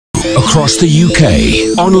across the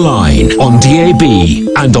UK, online, on DAB,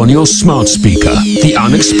 and on your smart speaker. The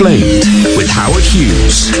Unexplained with Howard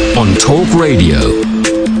Hughes on Talk Radio.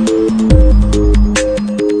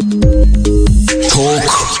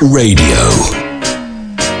 Talk Radio.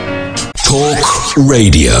 Talk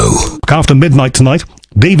Radio. After midnight tonight,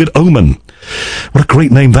 David Omen. What a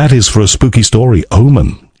great name that is for a spooky story,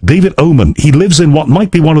 Omen. David Omen, he lives in what might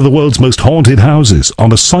be one of the world's most haunted houses,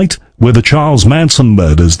 on a site where the Charles Manson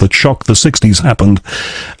murders that shocked the 60s happened,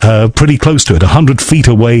 pretty close to it, 100 feet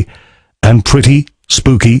away, and pretty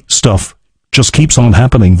spooky stuff just keeps on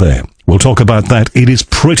happening there. We'll talk about that. It is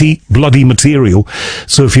pretty bloody material,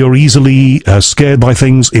 so if you're easily scared by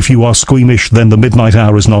things, if you are squeamish, then the midnight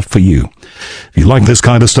hour is not for you. If you like this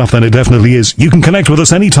kind of stuff, then it definitely is. You can connect with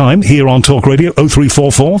us anytime here on Talk Radio,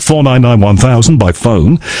 0344 499 1000 by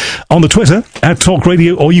phone, on the Twitter, @Talk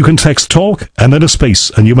Radio, or you can text TALK and then a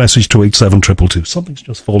space and your message to 87222. Something's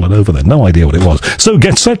just fallen over there. No idea what it was. So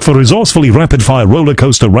get set for resourcefully rapid-fire roller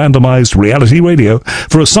coaster randomized reality radio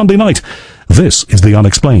for a Sunday night. This is The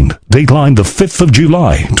Unexplained. Dateline the 5th of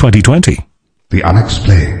July, 2020. The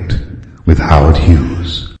Unexplained with Howard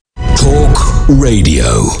Hughes. Talk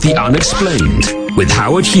Radio. The Unexplained with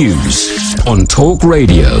Howard Hughes on Talk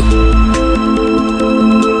Radio.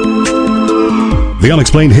 The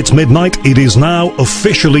Unexplained hits midnight. It is now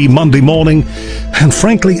officially Monday morning. And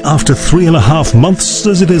frankly, after 3.5 months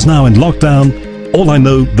as it is now in lockdown, all I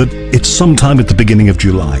know that it's sometime at the beginning of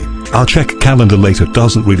July. I'll check calendar later. It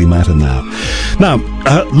doesn't really matter now. Now,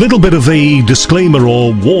 a little bit of a disclaimer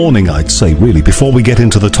or warning, I'd say, really, before we get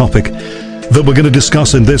into the topic that we're going to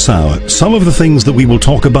discuss in this hour. Some of the things that we will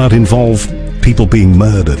talk about involve people being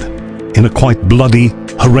murdered in a quite bloody,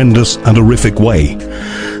 horrendous, and horrific way.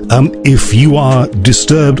 If you are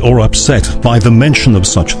disturbed or upset by the mention of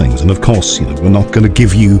such things, and of course, we're not going to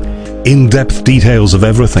give you in-depth details of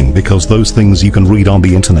everything, because those things you can read on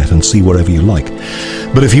the internet and see wherever you like.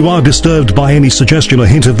 But if you are disturbed by any suggestion or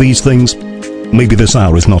hint of these things, maybe this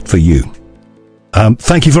hour is not for you.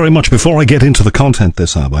 Thank you very much. Before I get into the content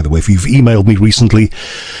this hour, by the way, if you've emailed me recently,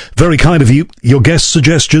 very kind of you. Your guest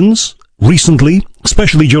suggestions recently,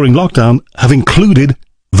 especially during lockdown, have included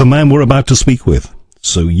the man we're about to speak with.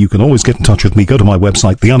 So you can always get in touch with me. Go to my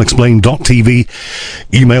website, theunexplained.tv.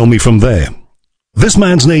 Email me from there. This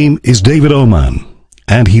man's name is David Omen,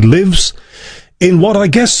 and he lives in what I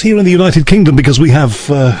guess here in the United Kingdom, because we have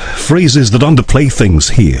phrases that underplay things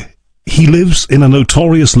here. He lives in a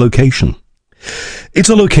notorious location. It's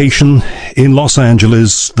a location in Los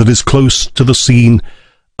Angeles that is close to the scene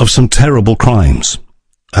of some terrible crimes.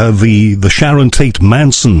 The Sharon Tate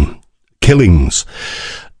Manson killings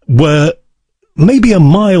were maybe a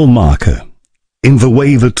mile marker in the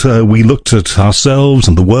way that we looked at ourselves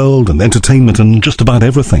and the world and entertainment and just about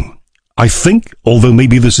everything. I think, although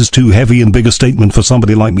maybe this is too heavy and big a statement for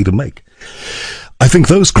somebody like me to make, I think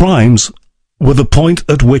those crimes were the point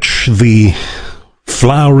at which the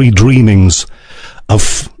flowery dreamings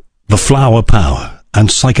of the flower power and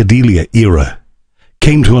psychedelia era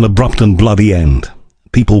came to an abrupt and bloody end.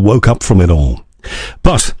 People woke up from it all.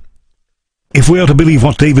 But if we are to believe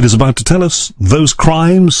what David is about to tell us, those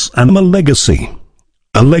crimes and a legacy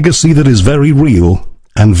that is very real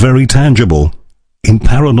and very tangible in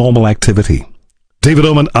paranormal activity. David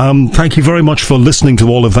Omen, thank you very much for listening to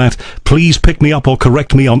all of that. Please pick me up or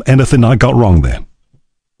correct me on anything I got wrong there.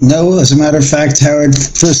 No, as a matter of fact, Howard,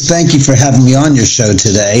 first, thank you for having me on your show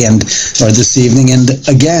today or this evening. And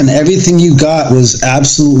again, everything you got was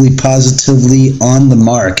absolutely positively on the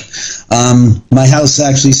mark. My house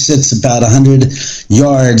actually sits about 100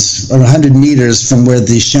 yards or 100 meters from where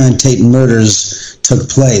the Sharon Tate murders took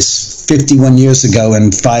place 51 years ago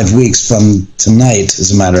and 5 weeks from tonight,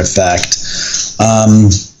 as a matter of fact.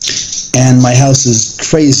 And my house is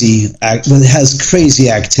crazy, it has crazy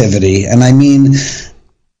activity. And I mean,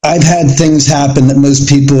 I've had things happen that most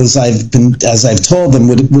people, as I've told them,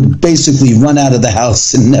 would basically run out of the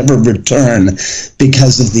house and never return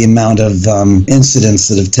because of the amount of incidents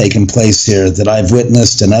that have taken place here that I've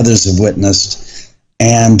witnessed and others have witnessed.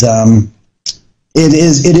 And it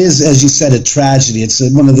is, as you said, a tragedy. It's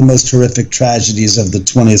one of the most horrific tragedies of the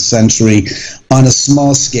 20th century on a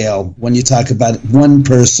small scale. When you talk about one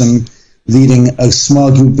person leading a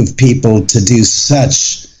small group of people to do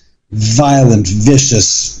such violent,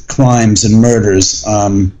 vicious crimes and murders,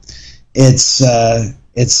 it's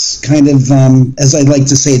kind of, as I like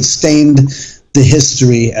to say, it stained the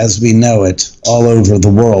history as we know it all over the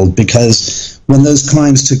world, because when those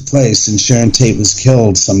crimes took place and Sharon Tate was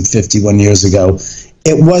killed some 51 years ago,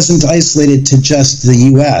 it wasn't isolated to just the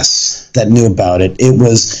U.S. that knew about it. It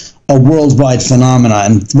was a worldwide phenomenon.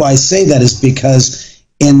 And why I say that is because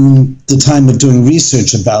in the time of doing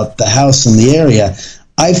research about the house and the area,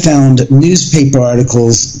 I found newspaper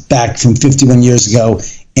articles back from 51 years ago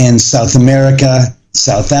in South America,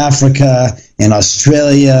 South Africa, in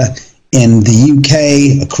Australia, in the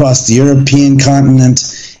UK, across the European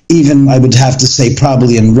continent, even I would have to say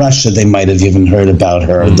probably in Russia they might have even heard about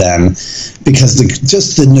her then, because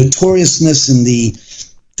just the notoriousness and the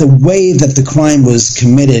way that the crime was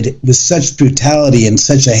committed with such brutality and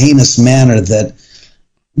such a heinous manner that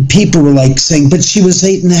people were like saying, but she was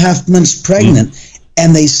 8.5 months pregnant,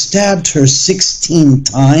 and they stabbed her 16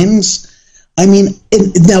 times. I mean,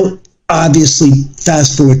 now, obviously,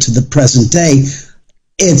 fast forward to the present day,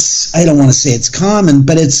 I don't want to say it's common,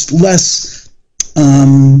 but it's less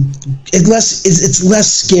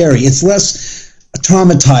scary, it's less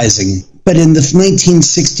traumatizing. But in the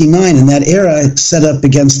 1969, in that era, set up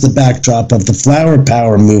against the backdrop of the Flower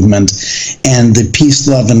Power movement and the peace,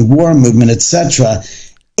 love, and war movement, etc.,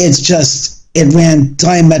 it ran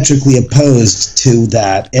diametrically opposed to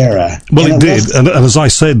that era. Well, it did. And as I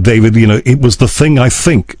said, David, it was the thing, I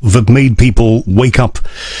think, that made people wake up.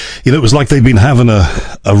 It was like they'd been having a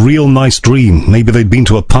real nice dream. Maybe they'd been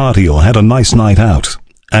to a party or had a nice night out.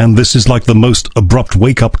 And this is like the most abrupt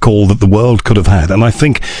wake-up call that the world could have had. And I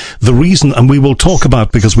think the reason, and we will talk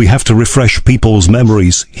about, because we have to refresh people's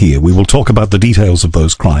memories here, we will talk about the details of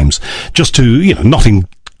those crimes, just to, not in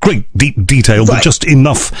great deep detail, but just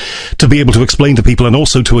enough to be able to explain to people, and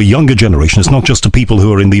also to a younger generation. It's not just to people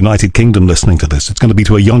who are in the United Kingdom listening to this. It's going to be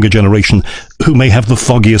to a younger generation who may have the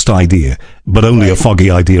foggiest idea, but only a foggy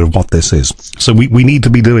idea of what this is. So we need to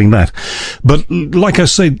be doing that. But like I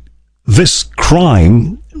said, this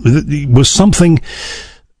crime was something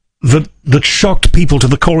that shocked people to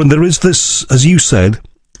the core. And there is this, as you said,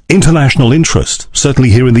 international interest, certainly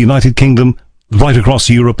here in the United Kingdom, right across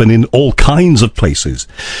Europe and in all kinds of places,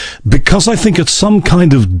 because I think at some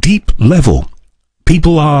kind of deep level,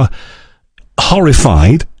 people are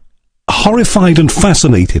horrified and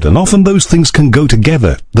fascinated, and often those things can go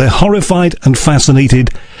together. They're horrified and fascinated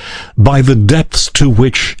by the depths to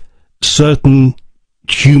which certain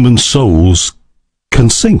human souls can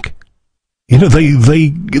sink.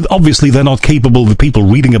 They obviously they're not capable, the people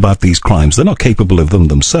reading about these crimes, they're not capable of them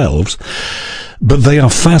themselves, but they are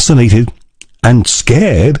fascinated and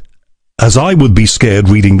scared, as I would be scared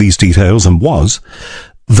reading these details, and was,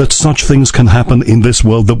 that such things can happen in this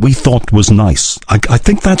world that we thought was nice. I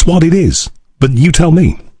think that's what it is. But you tell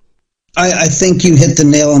me. I think you hit the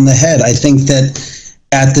nail on the head. I think that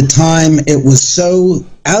at the time it was so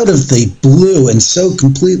out of the blue and so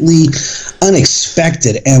completely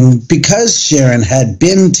unexpected. And because Sharon had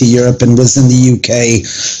been to Europe and was in the UK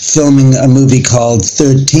filming a movie called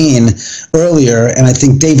 13 earlier, and I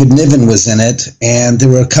think David Niven was in it, and there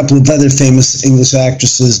were a couple of other famous English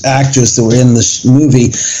actors that were in this movie,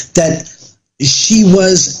 that she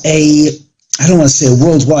was I don't want to say a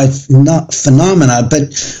worldwide phenomena,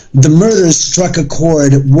 but the murders struck a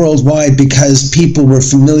chord worldwide because people were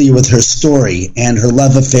familiar with her story and her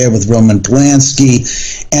love affair with Roman Polanski,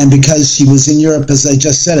 and because she was in Europe, as I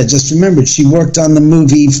just said, I just remembered, she worked on the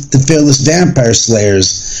movie The Fearless Vampire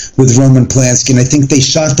Slayers with Roman Polanski, and I think they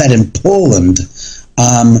shot that in Poland.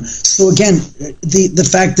 So again, the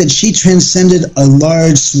fact that she transcended a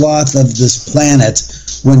large swath of this planet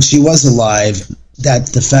when she was alive, that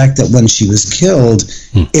the fact that when she was killed,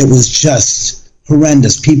 it was just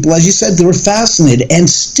horrendous. People, as you said, they were fascinated and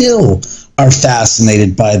still are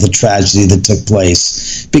fascinated by the tragedy that took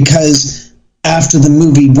place. Because after the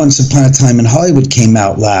movie Once Upon a Time in Hollywood came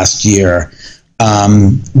out last year, where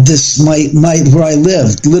I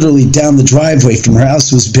lived, literally down the driveway from her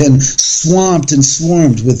house, has been swamped and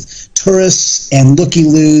swarmed with tourists and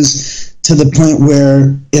looky-loos, to the point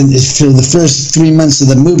where for the first 3 months of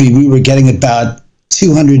the movie, we were getting about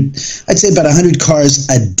 100 cars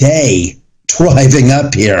a day driving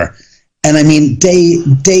up here. And I mean, day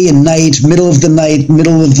and night, middle of the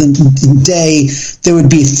day, there would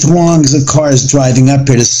be throngs of cars driving up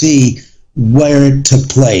here to see where it took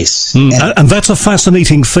place. And that's a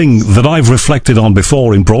fascinating thing that I've reflected on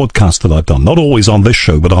before in broadcasts that I've done, not always on this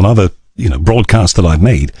show, but on other, broadcasts that I've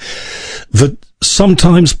made, that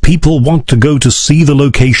sometimes people want to go to see the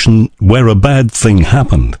location where a bad thing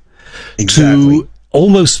happened. Exactly.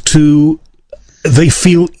 They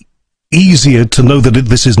feel easier to know that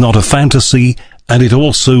this is not a fantasy, and it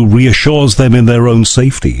also reassures them in their own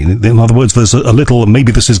safety. In other words, there's a little,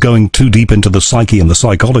 maybe this is going too deep into the psyche and the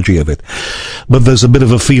psychology of it, but there's a bit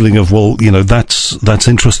of a feeling of, well, that's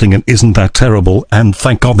interesting, and isn't that terrible, and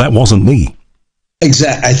thank God that wasn't me.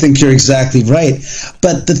 I think you're exactly right.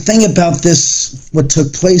 But the thing about this, what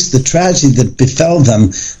took place, the tragedy that befell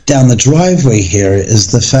them down the driveway here,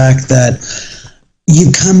 is the fact that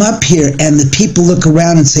you come up here and the people look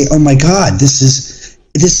around and say, "Oh my God, this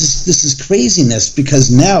is craziness,"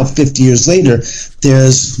 because now 50 years later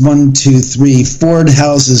there's 1, 2, 3, 4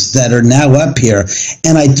 houses that are now up here.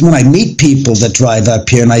 And when I meet people that drive up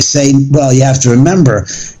here and I say, well, you have to remember,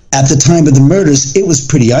 at the time of the murders it was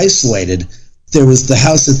pretty isolated. There was the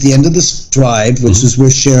house at the end of this drive, which is where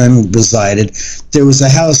Sharon resided. There was a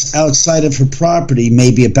house outside of her property,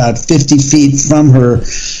 maybe about 50 feet from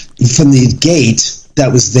the gate that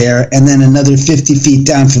was there, and then another 50 feet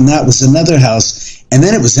down from that was another house, and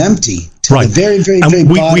then it was empty to the very, very, very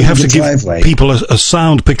bottom we have of the to driveway. give people a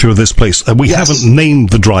sound picture of this place. We haven't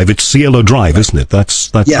named the drive. It's Cielo Drive, isn't it? Yes.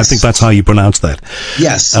 I think that's how you pronounce that.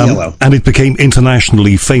 Yes, Cielo. And it became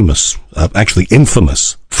internationally famous, actually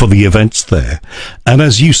infamous, for the events there. And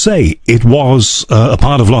as you say, it was a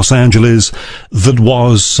part of Los Angeles that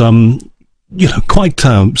was, quite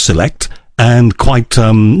select. And quite,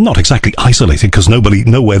 not exactly isolated, because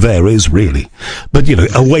nowhere there is really, but,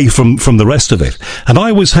 away from the rest of it. And I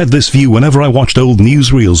always had this view whenever I watched old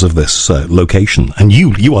newsreels of this location, and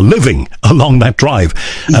you are living along that drive,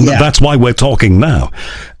 and that's why we're talking now.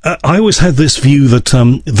 I always had this view that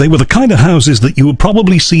they were the kind of houses that you would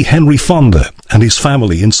probably see Henry Fonda and his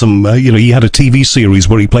family in some, he had a TV series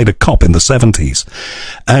where he played a cop in the 70s,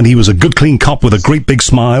 and he was a good, clean cop with a great big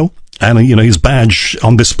smile. And, his badge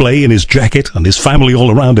on display and his jacket and his family all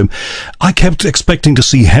around him. I kept expecting to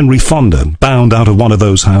see Henry Fonda bound out of one of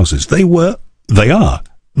those houses. They are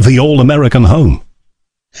the all-American home.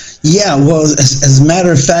 Yeah, well, as a matter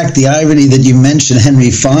of fact, the irony that you mentioned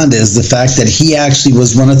Henry Fonda is the fact that he actually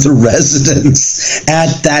was one of the residents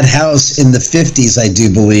at that house in the 50s, I do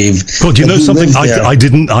believe. Well, do you know something?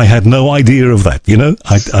 I had no idea of that,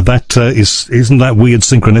 isn't that weird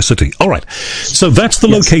synchronicity? All right, so that's the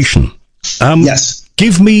location. Yes.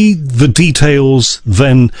 Give me the details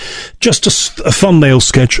then, just a thumbnail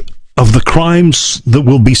sketch of the crimes that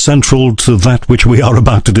will be central to that which we are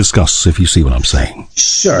about to discuss, if you see what I'm saying.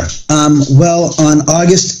 Sure. Well, on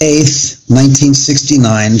August 8th,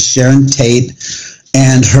 1969, Sharon Tate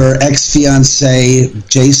and her ex-fiancé,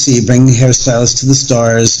 J.C., bring the hairstylist to the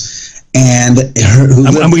stars, and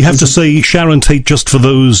we have to say Sharon Tate, just for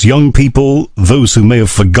those young people, those who may have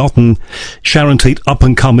forgotten, Sharon Tate,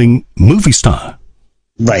 up-and-coming movie star.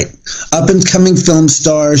 Right. Up-and-coming film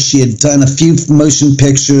star. She had done a few motion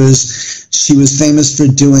pictures. She was famous for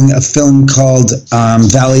doing a film called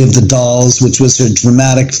Valley of the Dolls, which was her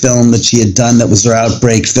dramatic film that she had done that was her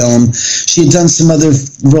outbreak film. She had done some other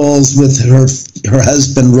roles with her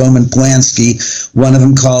husband, Roman Polanski, one of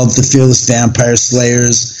them called The Fearless Vampire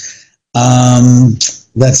Slayers.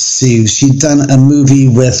 Let's see. She'd done a movie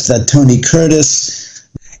with Tony Curtis.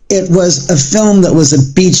 It was a film that was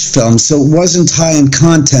a beach film, so it wasn't high in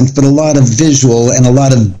content, but a lot of visual and a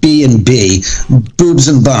lot of B&B, boobs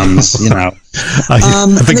and bums, I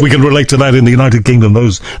think we can relate to that in the United Kingdom.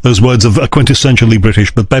 Those words are quintessentially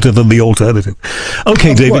British, but better than the alternative.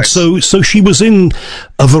 Okay, David. So she was in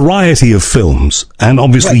a variety of films, and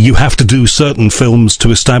obviously you have to do certain films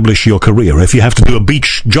to establish your career. If you have to do a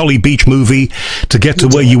jolly beach movie to get to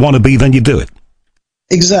where you want to be, then you do it.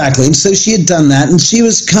 Exactly. And so she had done that, and she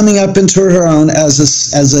was coming up into her own as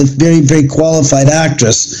a very, very qualified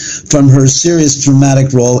actress from her serious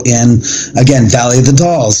dramatic role in, again, Valley of the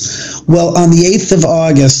Dolls. Well, on the 8th of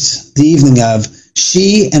August, the evening of,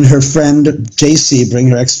 she and her friend J.C. bring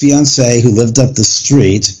her ex-fiancé who lived up the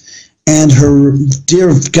street, and her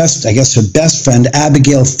dear guest, I guess her best friend,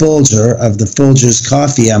 Abigail Folger of the Folgers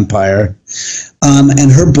Coffee Empire,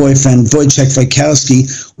 and her boyfriend, Wojciech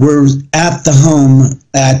Wojciechowski, were at the home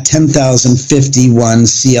at 10,051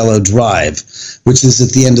 Cielo Drive, which is at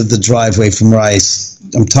the end of the driveway from where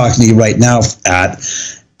I'm talking to you right now at.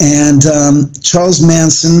 And Charles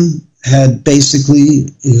Manson had basically,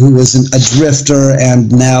 who was a drifter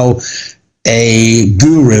and now a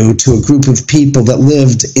guru to a group of people that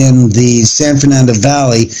lived in the San Fernando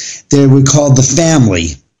Valley. They were called the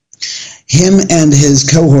Family. Him and his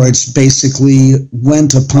cohorts basically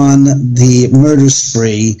went upon the murder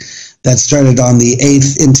spree that started on the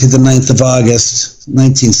 8th into the 9th of August,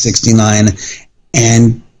 1969,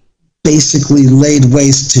 and basically laid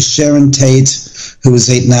waste to Sharon Tate, who was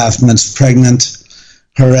 8.5 months pregnant,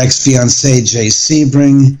 her ex-fiancé, Jay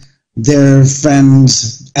Sebring, their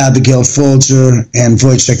friends Abigail Folger and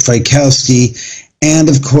Wojciech Wojciechowski, and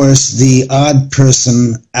of course the odd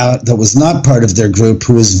person out that was not part of their group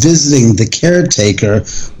who was visiting the caretaker,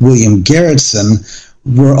 William Garrettson,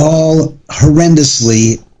 were all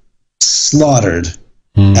horrendously slaughtered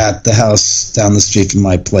at the house down the street from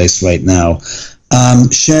my place right now.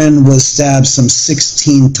 Sharon was stabbed some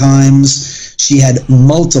 16 times. She had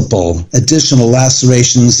multiple additional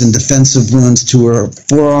lacerations and defensive wounds to her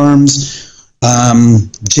forearms.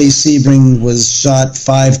 Jay Sebring was shot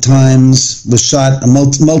 5 times, was shot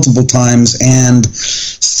multiple times and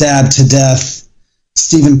stabbed to death.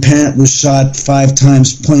 Stephen Parent was shot 5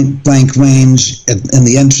 times point blank range in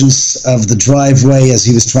the entrance of the driveway as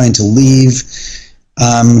he was trying to leave.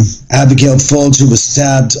 Abigail Folger was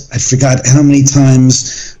stabbed, I forgot how many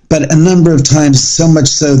times, but a number of times, so much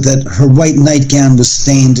so that her white nightgown was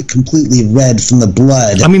stained completely red from the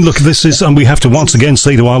blood. I mean, look, this is, and we have to once again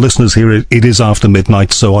say to our listeners here, it is after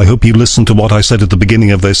midnight, so I hope you listen to what I said at the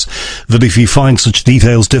beginning of this, that if you find such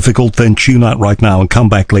details difficult, then tune out right now and come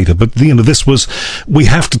back later. But, this was, we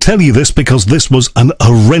have to tell you this because this was an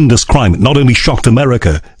horrendous crime. It not only shocked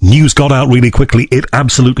America, news got out really quickly, it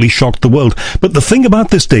absolutely shocked the world. But the thing about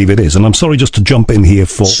this, David, is, and I'm sorry just to jump in here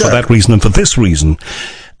for that reason and for this reason,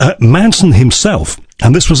 Manson himself,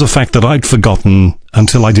 and this was a fact that I'd forgotten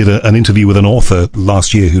until I did an interview with an author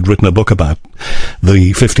last year who'd written a book about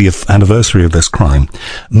the 50th anniversary of this crime.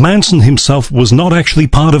 Manson himself was not actually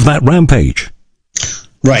part of that rampage.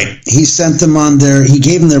 Right. He sent them on he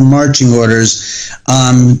gave them their marching orders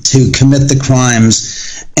to commit the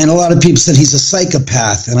crimes. And a lot of people said he's a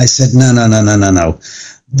psychopath. And I said, no.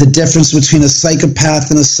 The difference between a psychopath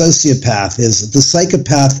and a sociopath is the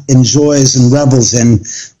psychopath enjoys and revels in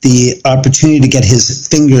the opportunity to get his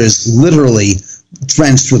fingers literally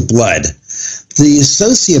drenched with blood. The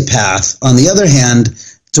sociopath, on the other hand,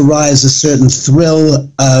 derives a certain thrill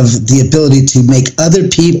of the ability to make other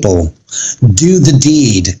people do the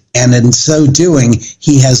deed, and in so doing,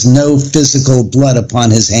 he has no physical blood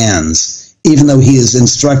upon his hands, even though he has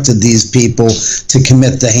instructed these people to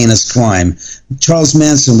commit the heinous crime. Charles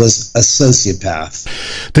Manson was a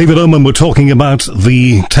sociopath. David Omen, we're talking about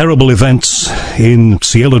the terrible events in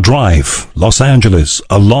Cielo Drive, Los Angeles,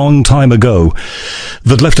 a long time ago,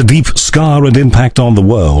 that left a deep scar and impact on the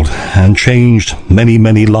world and changed many,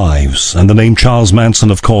 many lives. And the name Charles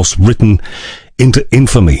Manson, of course, written into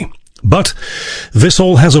infamy. But this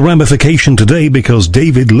all has a ramification today because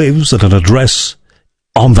David lives at an address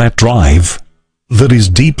on that drive that is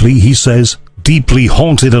deeply, he says, deeply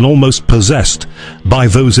haunted and almost possessed by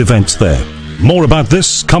those events there. More about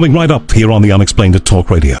this coming right up here on The Unexplained at Talk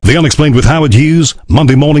Radio. The Unexplained with Howard Hughes,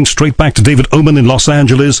 Monday morning, straight back to David Omen in Los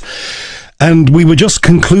Angeles. And we were just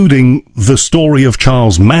concluding the story of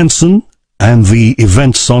Charles Manson and the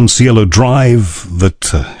events on Cielo Drive that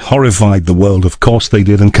horrified the world. Of course they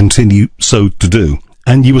did and continue so to do.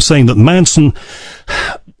 And you were saying that Manson,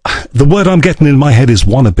 the word I'm getting in my head is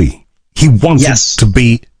wannabe. He wanted to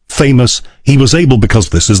be famous. He was able, because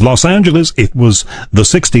this is Los Angeles, it was the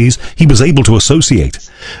 60s, he was able to associate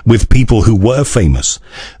with people who were famous.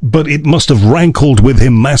 But it must have rankled with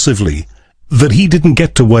him massively that he didn't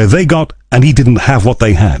get to where they got and he didn't have what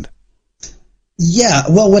they had. Yeah,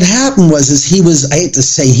 well, what happened was he was, I hate to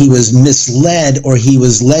say he was misled, or he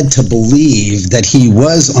was led to believe that he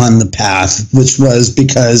was on the path, which was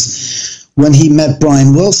because when he met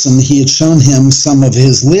Brian Wilson, he had shown him some of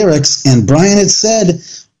his lyrics, and Brian had said,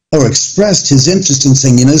 or expressed his interest in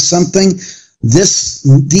saying, you know something,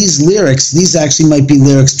 these lyrics, these actually might be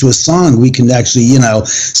lyrics to a song we can actually,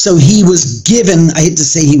 so he was given, I hate to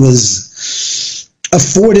say he was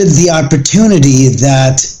afforded the opportunity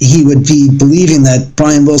that he would be believing that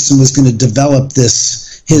Brian Wilson was going to develop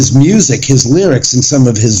his music, his lyrics, and some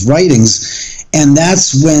of his writings. And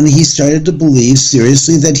that's when he started to believe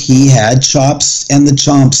seriously that he had chops and the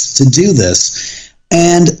chomps to do this.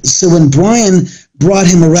 And so when Brian brought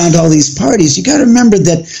him around all these parties, you got to remember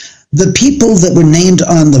that the people that were named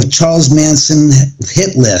on the Charles Manson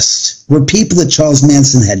hit list were people that Charles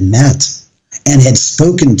Manson had met and had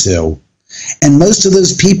spoken to. And most of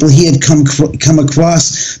those people he had come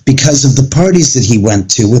across because of the parties that he went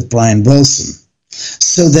to with Brian Wilson.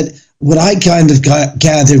 So that what I kind of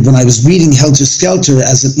gathered when I was reading Helter Skelter,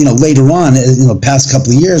 later on, past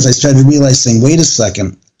couple of years, I started realizing, wait a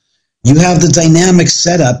second, you have the dynamic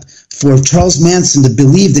set up for Charles Manson to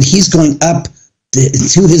believe that he's going up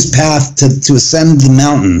to his path to ascend the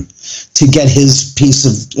mountain to get his piece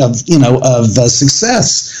of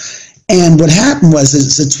success. And what happened was,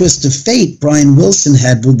 it's a twist of fate. Brian Wilson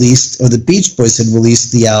had released, or the Beach Boys had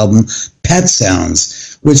released the album Pet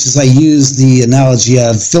Sounds, which is, I use the analogy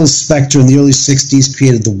of Phil Spector in the early 60s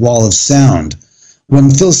created the wall of sound.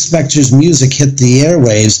 When Phil Spector's music hit the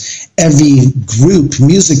airwaves, every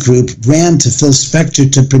music group ran to Phil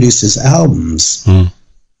Spector to produce his albums.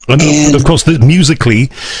 And of course,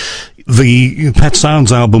 musically, the Pet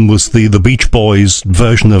Sounds album was the Beach Boys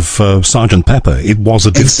version of Sgt. Pepper. It was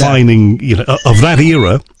a defining, of that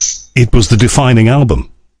era, it was the defining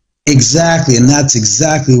album. Exactly, and that's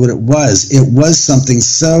exactly what it was. It was something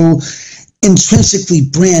so intrinsically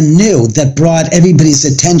brand new that brought everybody's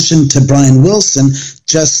attention to Brian Wilson,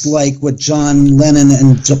 just like what John Lennon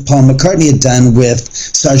and Paul McCartney had done with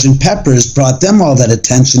Sgt. Pepper's, brought them all that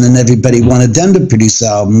attention, and everybody wanted them to produce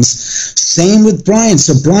albums. Same with Brian.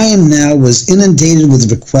 So Brian now was inundated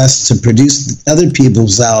with requests to produce other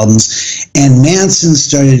people's albums, and Manson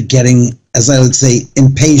started getting, as I would say,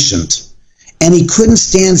 impatient. And he couldn't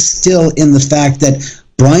stand still in the fact that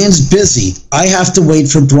Brian's busy. I have to wait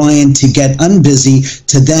for Brian to get unbusy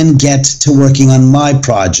to then get to working on my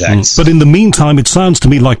projects. But in the meantime, it sounds to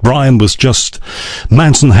me like Brian was just,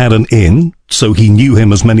 Manson had an in, so he knew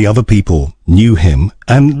him as many other people knew him.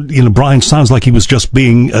 And, Brian sounds like he was just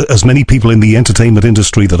being, as many people in the entertainment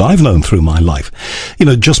industry that I've known through my life,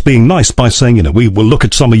 just being nice by saying, we will look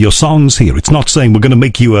at some of your songs here. It's not saying we're going to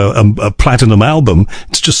make you a platinum album.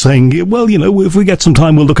 It's just saying, well, if we get some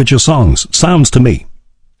time, we'll look at your songs. Sounds to me.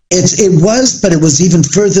 It was, but it was even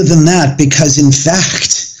further than that, because in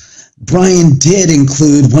fact, Brian did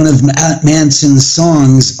include one of Manson's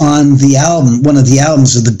songs on the album, one of the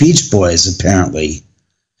albums of the Beach Boys, apparently,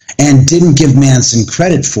 and didn't give Manson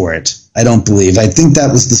credit for it. I don't believe. I think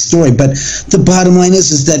that was the story. But the bottom line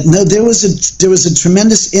is that no, there was a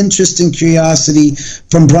tremendous interest and curiosity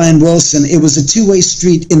from Brian Wilson. It was a two-way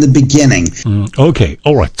street in the beginning. Okay,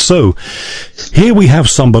 all right. So here we have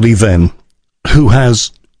somebody then who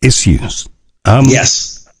has issues.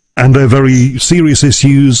 Yes. And they're very serious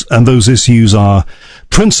issues, and those issues are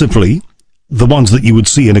principally the ones that you would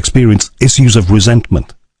see and experience, issues of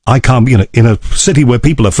resentment. I can't, in a city where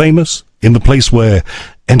people are famous, in the place where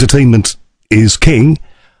entertainment is king,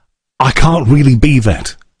 I can't really be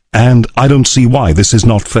that. And I don't see why. This is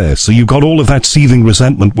not fair. So you've got all of that seething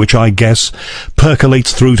resentment, which I guess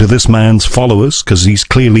percolates through to this man's followers, because he's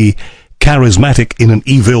clearly charismatic in an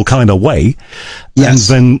evil kind of way. Yes.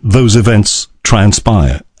 And then those events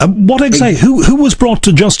transpire. What exactly? Who was brought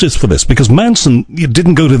to justice for this? Because Manson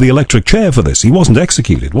didn't go to the electric chair for this. He wasn't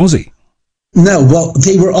executed, was he? No, well,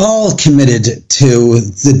 they were all committed to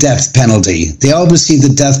the death penalty. They all received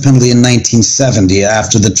the death penalty in 1970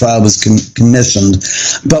 after the trial was commissioned.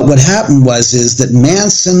 But what happened is that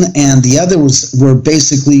Manson and the others were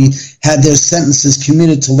basically had their sentences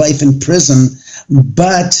commuted to life in prison,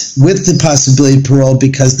 but with the possibility of parole,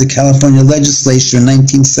 because the California legislature in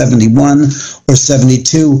 1971 or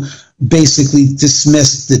 72 basically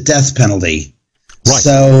dismissed the death penalty. Right.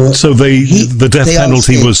 So the death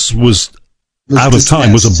penalty was out of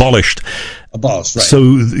time, was abolished. Abolished, right.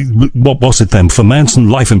 So what was it then? For Manson,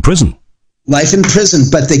 life in prison? Life in prison,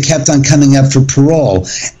 but they kept on coming up for parole.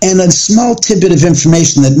 And a small tidbit of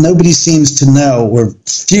information that nobody seems to know, or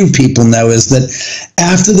few people know, is that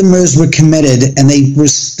after the murders were committed, and they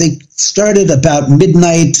started about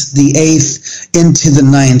midnight the 8th into the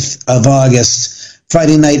 9th of August,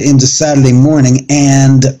 Friday night into Saturday morning,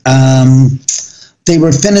 and they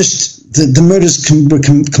were finished. The murders were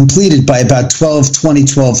completed by about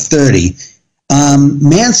 12:30.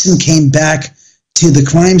 Manson came back to the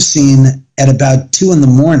crime scene at about 2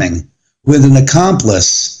 a.m. with an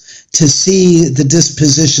accomplice to see the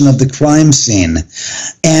disposition of the crime scene.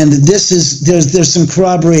 And there's some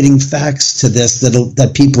corroborating facts to this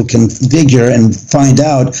that people can figure and find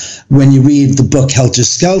out when you read the book Helter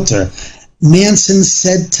Skelter. Manson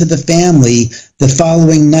said to the family the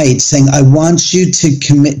following night, saying, "I want you to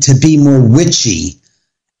commit to be more witchy."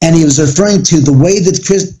 And he was referring to the way the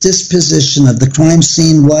disposition of the crime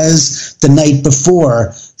scene was the night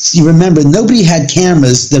before. See, remember, nobody had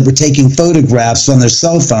cameras that were taking photographs on their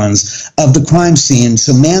cell phones of the crime scene,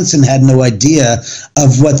 so Manson had no idea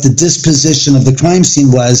of what the disposition of the crime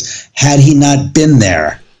scene was had he not been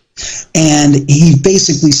there. And he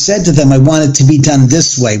basically said to them, "I want it to be done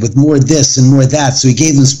this way, with more this and more that." So he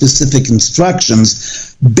gave them specific instructions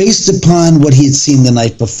based upon what he had seen the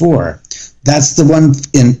night before. That's the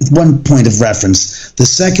one point of reference. The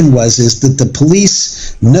second is that the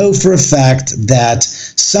police know for a fact that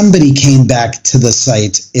somebody came back to the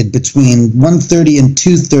site between 1:30 and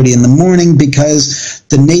 2:30 in the morning, because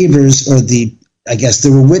the neighbors, or I guess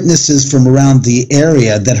there were witnesses from around the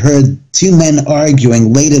area that heard two men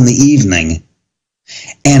arguing late in the evening,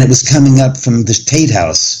 and it was coming up from the Tate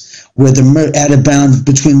house, where at about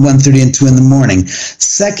between 1:30 and 2 in the morning.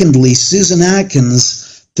 Secondly, Susan Atkins,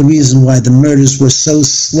 the reason why the murders were so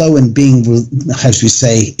slow in being, how should we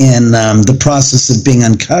say, in the process of being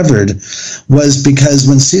uncovered, was because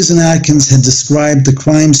when Susan Atkins had described the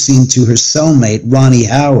crime scene to her cellmate, Ronnie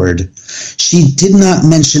Howard, She did not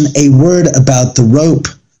mention a word about the rope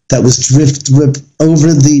that was draped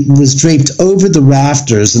over the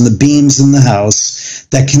rafters and the beams in the house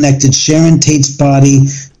that connected Sharon Tate's body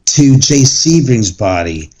to Jay Sebring's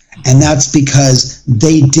body. And that's because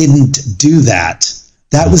they didn't do that.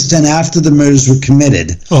 That was done after the murders were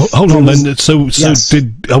committed. Oh, hold on then. So yes.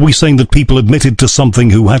 Are we saying that people admitted to something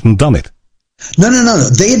who hadn't done it? No.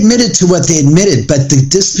 They admitted to what they admitted, but the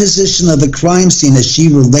disposition of the crime scene as she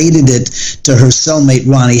related it to her cellmate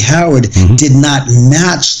Ronnie Howard did not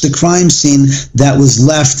match the crime scene that was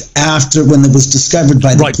left after when it was discovered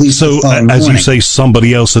by the police. So, as you say,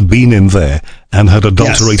 somebody else had been in there and had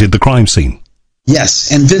adulterated the crime scene.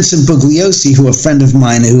 Yes, and Vincent Bugliosi, who a friend of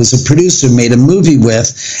mine who was a producer made a movie with,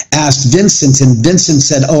 asked Vincent, and Vincent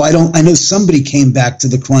said, I know somebody came back to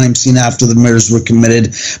the crime scene after the murders were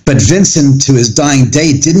committed, but Vincent, to his dying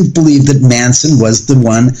day, didn't believe that Manson was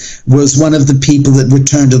one of the people that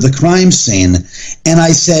returned to the crime scene. And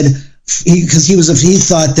I said, because he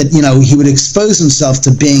thought that, he would expose himself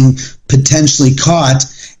to being potentially caught.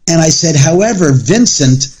 And I said, however,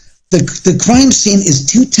 Vincent, the crime scene is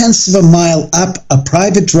 0.2 of a mile up a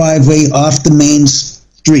private driveway off the main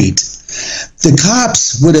street. The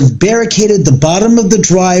cops would have barricaded the bottom of the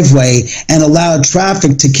driveway and allowed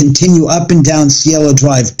traffic to continue up and down Cielo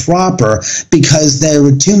Drive proper because there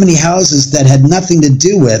were too many houses that had nothing to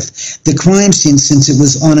do with the crime scene since it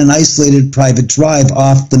was on an isolated private drive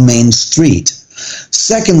off the main street.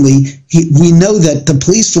 Secondly, we know that the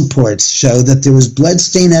police reports show that there was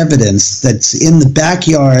bloodstained evidence that's in the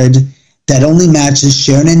backyard that only matches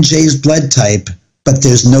Sharon and Jay's blood type, but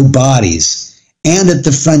there's no bodies. And at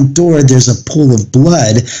the front door, there's a pool of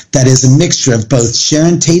blood that is a mixture of both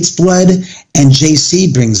Sharon Tate's blood and Jay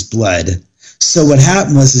Sebring's blood. So what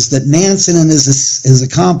happened was that Manson and his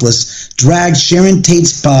accomplice dragged Sharon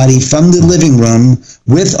Tate's body from the living room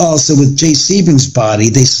with Jay Sebring's body.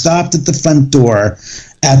 They stopped at the front door,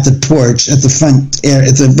 at the porch, at the front,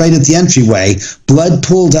 right at the entryway. Blood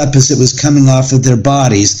pooled up as it was coming off of their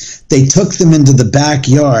bodies. They took them into the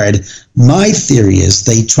backyard. My theory is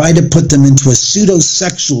they tried to put them into a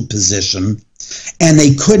pseudo-sexual position, and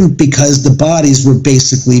they couldn't because the bodies were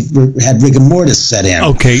had rigor mortis set in.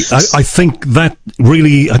 Okay, I think that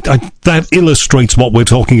really, that illustrates what we're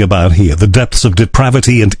talking about here, the depths of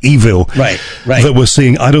depravity and evil that we're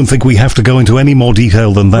seeing. I don't think we have to go into any more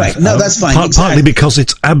detail than that. Right, no, that's fine. Partly because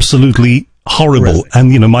it's absolutely horrible,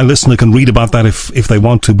 and my listener can read about that if they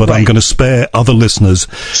want to, but I'm going to spare other listeners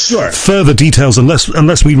further details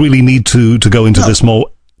unless we really need to go into this more.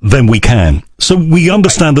 Then we can. So we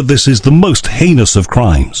understand that this is the most heinous of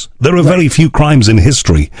crimes. There are very few crimes in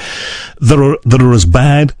history that are as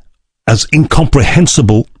bad, as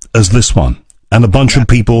incomprehensible as this one. And a bunch of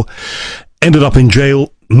people ended up in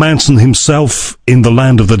jail. Manson himself, in the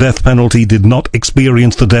land of the death penalty, did not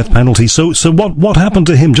experience the death penalty. So what happened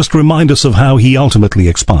to him? Just remind us of how he ultimately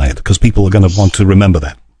expired, because people are going to want to remember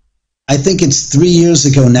that. I think it's 3 years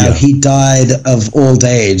ago now. Yeah. He died of old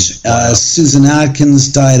age. Wow. Susan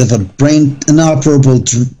Atkins died of an inoperable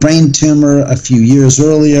brain tumor a few years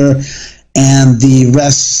earlier, and the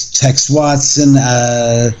rest, Tex Watson,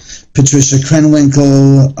 Patricia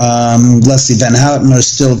Krenwinkel, Leslie Van Houten, are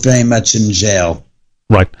still very much in jail.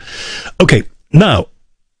 Right. Okay. Now,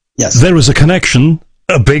 there is a connection,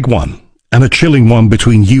 a big one, and a chilling one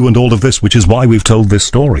between you and all of this, which is why we've told this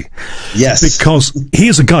story. Yes. Because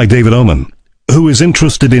here's a guy, David Omen, who is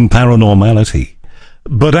interested in paranormality,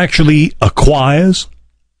 but actually acquires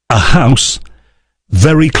a house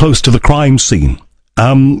very close to the crime scene.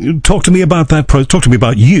 Talk to me about that. Talk to me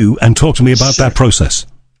about you, and talk to me about that process.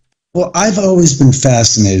 Well, I've always been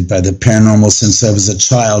fascinated by the paranormal since I was a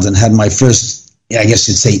child and had my first, I guess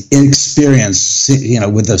you'd say, experience,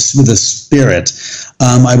 with a spirit.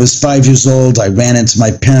 I was 5 years old. I ran into my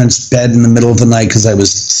parents' bed in the middle of the night because I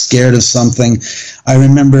was scared of something. I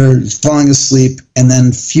remember falling asleep and then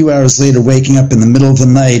a few hours later waking up in the middle of the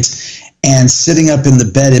night and sitting up in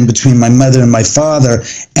the bed in between my mother and my father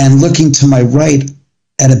and looking to my right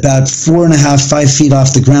at about 4.5, 5 feet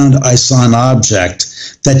off the ground. I saw an object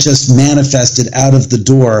that just manifested out of the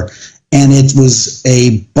door, and it was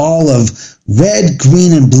a ball of red,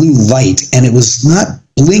 green, and blue light, and it was not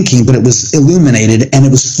blinking, but it was illuminated, and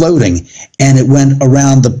it was floating, and it went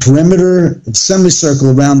around the perimeter,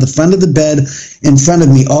 semicircle around the front of the bed, in front of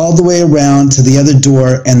me, all the way around to the other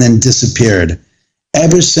door, and then disappeared.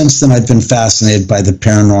 Ever since then, I've been fascinated by the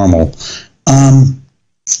paranormal.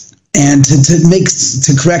 And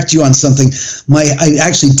to correct you on something, I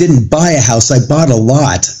actually didn't buy a house. I bought a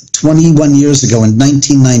lot 21 years ago in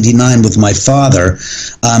 1999 with my father,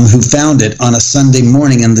 who found it on a Sunday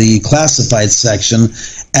morning in the classified section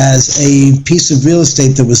as a piece of real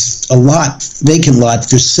estate that was a lot, vacant lot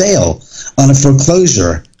for sale on a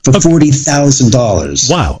foreclosure for $40,000.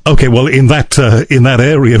 Wow. Okay. Well, in that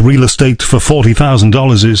area, real estate for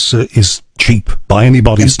 $40,000 is cheap by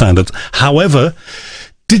anybody's standards. However,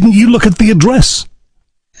 didn't you look at the address?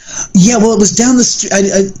 Yeah, well, it was down the street.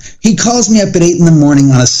 He calls me up at 8 in the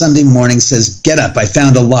morning on a Sunday morning, says, "Get up, I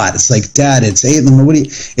found a lot." It's like, "Dad, it's 8 in the morning.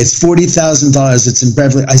 It's $40,000. It's in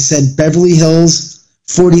Beverly." I said, "Beverly Hills,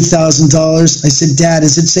 $40,000." I said, "Dad,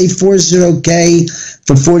 does it say 40K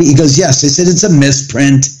for 40?" He goes, "Yes." I said, "It's a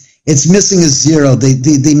misprint. It's missing a zero.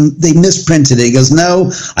 They misprinted it." He goes,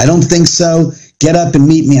 "No, I don't think so. Get up and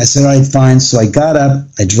meet me." I said, "All right, fine." So I got up.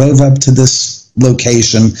 I drove up to this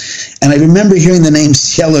location, and I remember hearing the name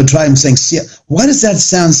Cielo Drive and saying, "Why does that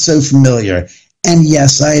sound so familiar?" And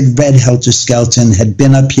yes, I had read Helter Skelter, had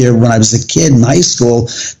been up here when I was a kid in high school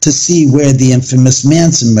to see where the infamous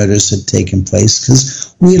Manson murders had taken place, because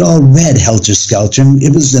we had all read Helter Skelter, and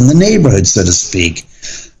it was in the neighborhood, so to speak.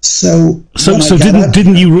 So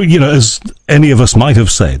didn't you, as any of us might have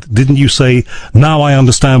said, didn't you say, "Now I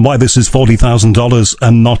understand why this is $40,000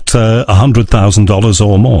 and not $100,000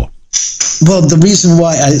 or more"? Well, the reason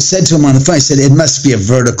why I said to him on the phone, I said, "It must be a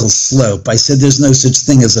vertical slope." I said, "There's no such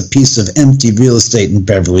thing as a piece of empty real estate in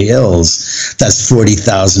Beverly Hills that's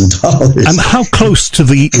 $40,000. And how close to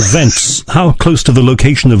the events, how close to the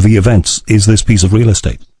location of the events is this piece of real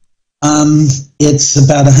estate? It's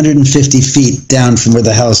about 150 feet down from where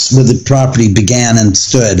the property began and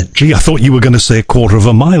stood. Gee, I thought you were going to say a quarter of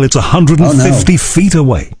a mile. It's 150 feet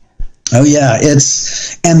away. Oh, yeah.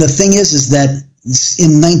 And the thing is that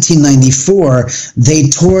in 1994, they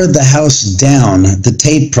tore the house down, the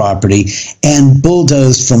Tate property, and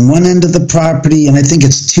bulldozed from one end of the property, and I think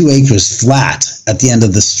it's 2 acres flat at the end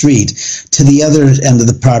of the street, to the other end of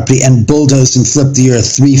the property, and bulldozed and flipped the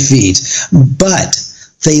earth 3 feet. But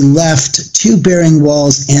they left 2 bearing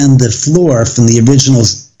walls and the floor from the original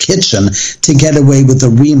kitchen to get away with a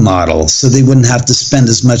remodel, so they wouldn't have to spend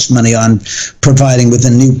as much money on providing with the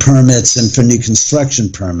new permits and for new construction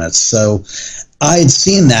permits. So I had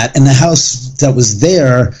seen that, and the house that was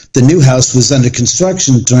there, the new house, was under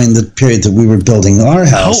construction during the period that we were building our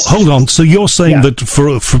house. Hold on. So you're saying that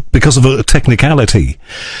for because of a technicality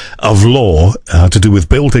of law to do with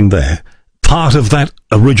building there, part of that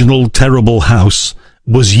original terrible house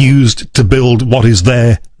was used to build what is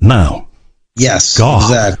there now? Yes, God.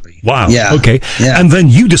 Exactly. Wow. Yeah. Okay. Yeah. And then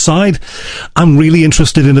you decide, I'm really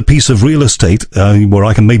interested in a piece of real estate where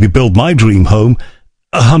I can maybe build my dream home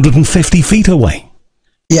 150 feet away.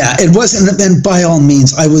 Yeah, it wasn't, and by all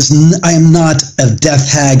means, I am not a death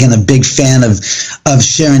hag and a big fan of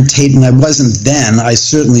Sharon Tate, and I wasn't then. I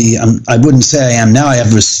certainly, I wouldn't say I am now. I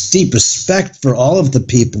have deep respect for all of the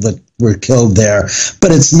people that were killed there,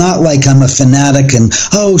 but it's not like I'm a fanatic and,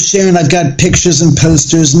 "Oh, Sharon, I've got pictures and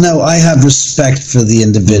posters." No, I have respect for the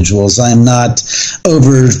individuals. I am not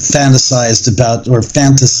over fantasized about, or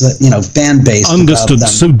fan-based. Understood. About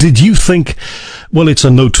them. So did you think, well, it's a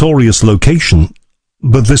notorious location,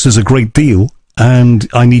 but this is a great deal, and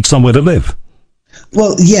I need somewhere to live?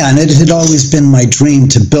 Well, yeah, and it had always been my dream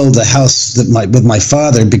to build a house with my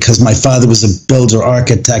father, because my father was a builder,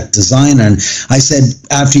 architect, designer. And I said,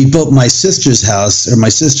 after he built my sister's house, or my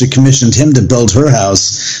sister commissioned him to build her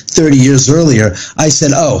house 30 years earlier, I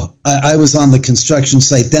said, I was on the construction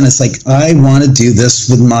site then. It's like, I want to do this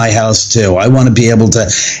with my house too. I want to be able to.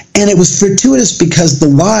 And it was fortuitous because the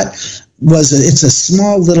lot it's a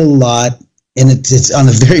small little lot. And it's on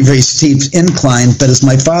a very, very steep incline. But as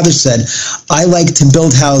my father said, I like to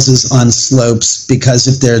build houses on slopes because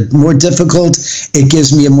if they're more difficult, it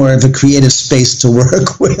gives me more of a creative space to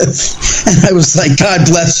work with. And I was like, God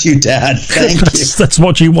bless you, Dad. Thank you. That's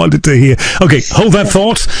what you wanted to hear. Okay, hold that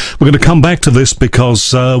thought. We're going to come back to this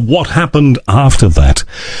because what happened after that,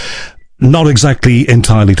 not exactly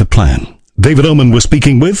entirely to plan. David Omen we're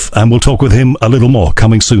speaking with, and we'll talk with him a little more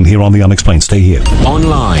coming soon here on The Unexplained. Stay here.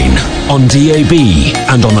 Online, on DAB,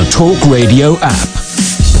 and on the Talk Radio app.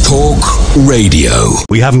 Talk Radio.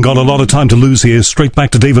 We haven't got a lot of time to lose here. Straight back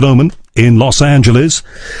to David Omen in Los Angeles,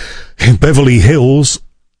 in Beverly Hills,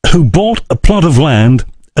 who bought a plot of land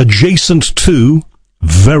adjacent to,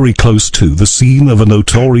 very close to, the scene of a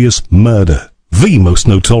notorious murder. The most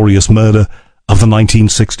notorious murder of the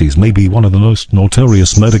 1960s, maybe one of the most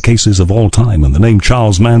notorious murder cases of all time, and the name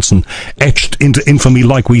Charles Manson etched into infamy,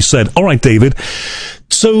 like we said. All right, David,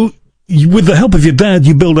 so with the help of your dad,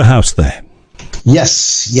 you built a house there.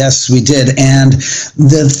 Yes, we did. And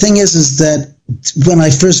the thing is that when I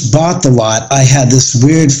first bought the lot, I had this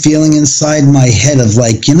weird feeling inside my head of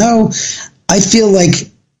like, I feel like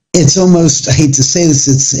it's almost, I hate to say this,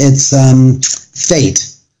 it's fate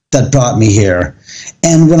that brought me here.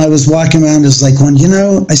 And when I was walking around, it was like,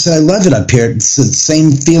 I said, I love it up here. It's the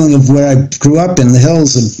same feeling of where I grew up in the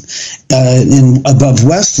hills above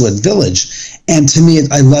Westwood Village. And to me,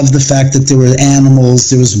 I love the fact that there were animals,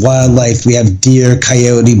 there was wildlife. We have deer,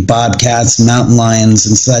 coyote, bobcats, mountain lions,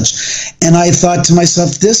 and such. And I thought to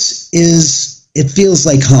myself, it feels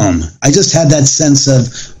like home. I just had that sense of,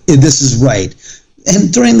 this is right.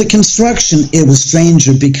 And during the construction, it was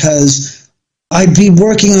stranger because I'd be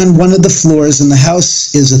working on one of the floors, and the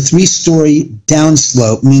house is a 3-story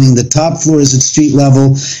downslope, meaning the top floor is at street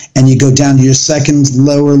level, and you go down to your second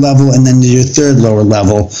lower level, and then to your third lower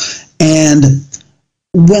level. And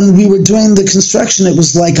when we were doing the construction, it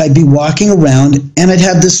was like I'd be walking around, and I'd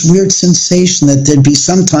have this weird sensation that there'd be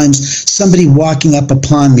sometimes somebody walking up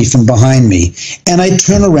upon me from behind me, and I'd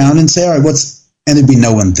turn around and say, all right, and there'd be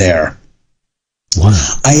no one there.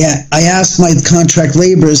 Wow. I asked my contract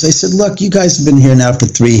laborers, I said, look, you guys have been here now for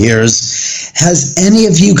 3 years. Has any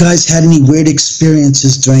of you guys had any weird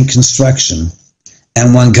experiences during construction?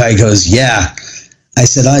 And one guy goes, yeah. I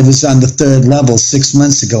said, I was on the 3rd level 6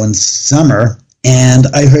 months ago in summer, and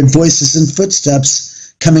I heard voices and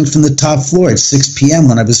footsteps coming from the top floor at 6 p.m.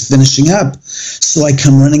 when I was finishing up. So I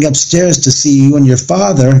come running upstairs to see you and your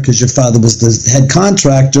father, because your father was the head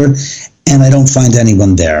contractor, and I don't find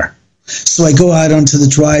anyone there. So I go out onto the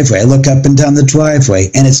driveway. I look up and down the driveway,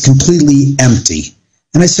 and it's completely empty.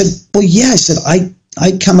 And I said, well, yeah. I said,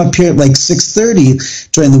 I come up here at like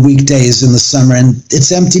 6:30 during the weekdays in the summer, and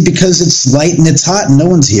it's empty because it's light and it's hot and no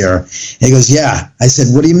one's here. And he goes, yeah. I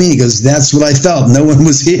said, what do you mean? He goes, that's what I felt. No one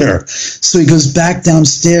was here. So he goes back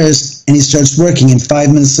downstairs, and he starts working, and 5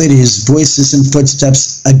 minutes later, his voices and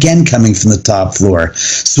footsteps again coming from the top floor.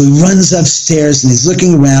 So he runs upstairs, and he's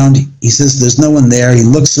looking around. He says there's no one there. He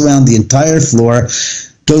looks around the entire floor,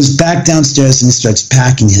 goes back downstairs, and he starts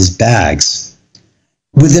packing his bags.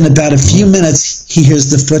 Within about a few minutes, he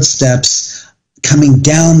hears the footsteps coming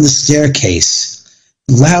down the staircase,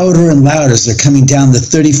 louder and louder as they're coming down the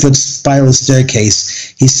 30-foot spiral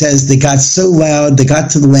staircase. He says they got so loud, they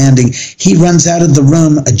got to the landing. He runs out of the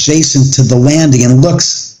room adjacent to the landing and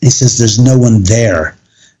looks. He says there's no one there.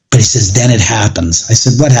 But he says, then it happens. I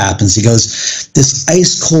said, what happens? He goes, this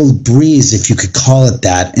ice-cold breeze, if you could call it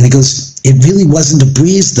that. And he goes, it really wasn't a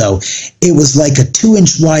breeze, though. It was like a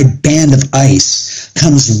 2-inch wide band of ice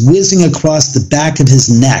comes whizzing across the back of his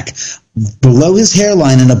neck, below his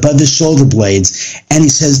hairline and above his shoulder blades. And he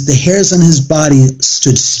says the hairs on his body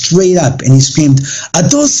stood straight up, and he screamed,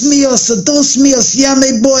 ados míos, ya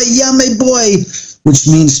me boy, which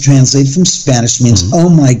means, translate from Spanish, means, oh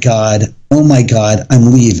my God,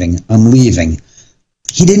 I'm leaving.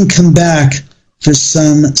 He didn't come back for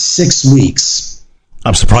some 6 weeks.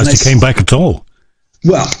 I'm surprised he came back at all.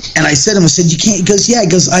 Well, and I said to him, you can't. He goes, yeah. He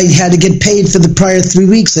goes, I had to get paid for the prior 3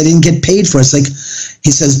 weeks. I didn't get paid for it. It's like, he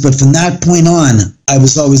says, but from that point on, I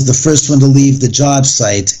was always the first one to leave the job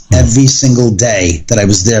site every single day that I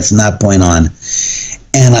was there from that point on.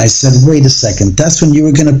 And I said, wait a second, that's when you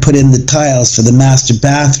were going to put in the tiles for the master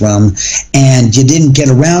bathroom, and you didn't get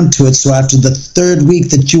around to it. So after the 3rd week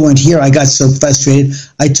that you weren't here, I got so frustrated,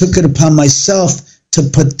 I took it upon myself to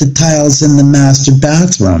put the tiles in the master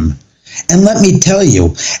bathroom. And let me tell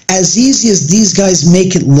you, as easy as these guys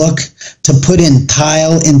make it look to put in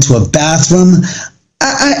tile into a bathroom,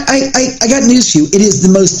 I got news for you. It is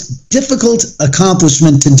the most difficult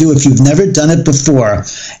accomplishment to do if you've never done it before.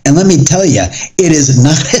 And let me tell you, it is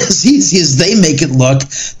not as easy as they make it look,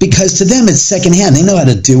 because to them it's secondhand. They know how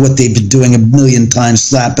to do what they've been doing a million times,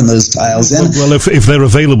 slapping those tiles in. Well, if they're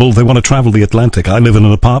available, they want to travel the Atlantic. I live in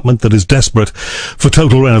an apartment that is desperate for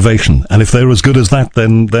total renovation. And if they're as good as that,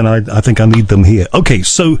 then I think I need them here. Okay,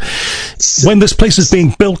 so when this place is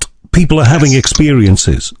being built, people are having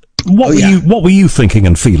experiences. What were you thinking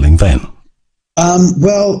and feeling then?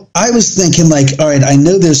 Well, I was thinking like, all right, I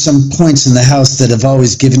know there's some points in the house that have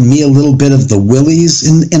always given me a little bit of the willies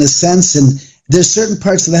in a sense, and there's certain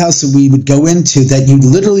parts of the house that we would go into that you'd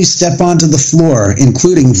literally step onto the floor,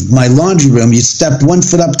 including my laundry room. You'd step 1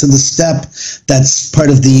 foot up to the step that's part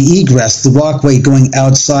of the egress, the walkway going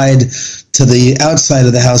outside to the outside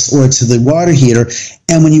of the house or to the water heater.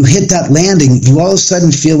 And when you hit that landing, you all of a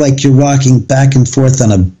sudden feel like you're rocking back and forth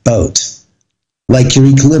on a boat, like your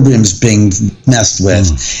equilibrium's being messed with.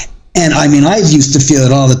 And I mean, I used to feel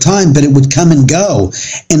it all the time, but it would come and go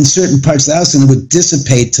in certain parts of the house, and it would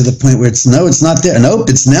dissipate to the point where it's not there. Nope,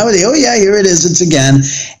 it's now. Oh yeah, here it is. It's again.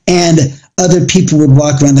 And other people would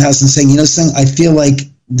walk around the house and saying, something, I feel like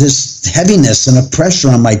this heaviness and a pressure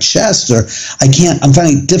on my chest, or I'm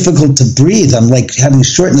finding it difficult to breathe. I'm like having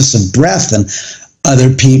shortness of breath. And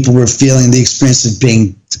other people were feeling the experience of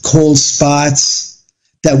being cold spots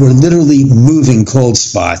that were literally moving cold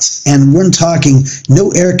spots. And we're talking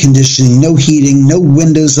no air conditioning, no heating, no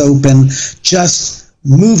windows open, just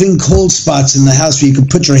moving cold spots in the house where you could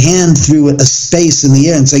put your hand through a space in the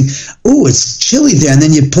air and say, oh, it's chilly there. And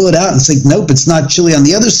then you pull it out and it's like, nope, it's not chilly on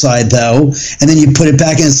the other side though. And then you put it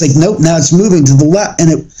back and it's like, nope, now it's moving to the left. And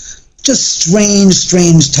it just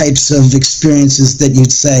strange types of experiences that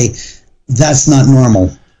you'd say, that's not normal.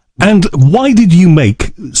 And why did you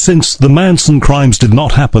since the Manson crimes did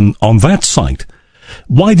not happen on that site,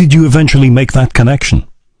 why did you eventually make that connection?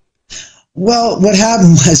 Well, what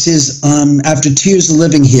happened was after 2 years of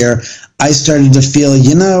living here, I started to feel,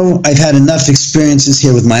 I've had enough experiences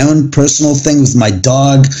here with my own personal thing, with my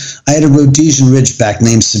dog. I had a Rhodesian Ridgeback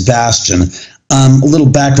named Sebastian. A little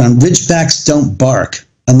background, Ridgebacks don't bark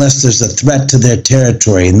unless there's a threat to their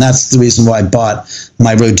territory, and that's the reason why I bought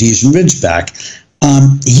my Rhodesian Ridgeback.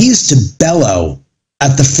 He used to bellow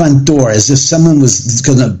at the front door as if someone was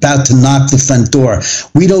about to knock the front door.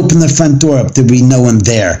 We'd open the front door up, there'd be no one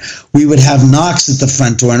there. We would have knocks at the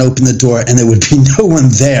front door and open the door, and there would be no one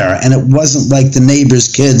there. And it wasn't like the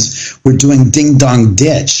neighbors' kids were doing ding-dong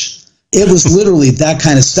ditch. It was literally that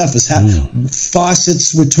kind of stuff was happening.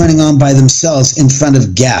 Faucets were turning on by themselves in front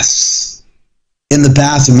of guests in the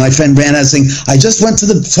bathroom. My friend ran out saying, I just tried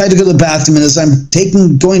to go to the bathroom, and as I'm taking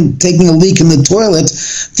a leak in the toilet,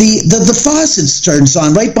 the faucets turns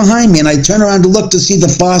on right behind me, and I turn around to look to see the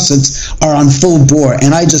faucets are on full bore,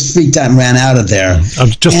 and I just freaked out and ran out of there.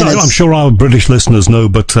 I'm sure our British listeners know,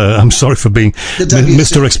 but I'm sorry for being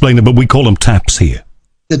Mr. Explainer, but we call them taps here.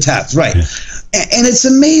 The taps, right. Yeah. And it's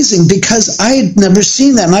amazing because I had never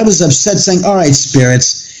seen that, and I was upset saying, all right,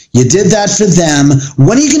 spirits, you did that for them.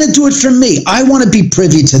 When are you going to do it for me? I want to be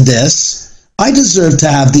privy to this. I deserve to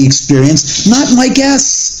have the experience, not my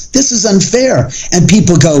guests. This is unfair. And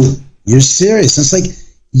people go, you're serious? And it's like,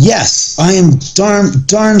 yes, I am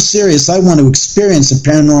darn serious. I want to experience a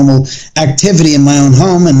paranormal activity in my own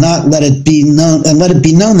home and not let it be known,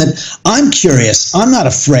 that I'm curious. I'm not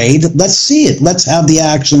afraid. Let's see it. Let's have the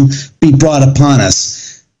action be brought upon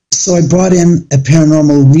us. So I brought in a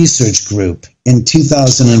paranormal research group in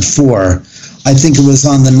 2004. I think it was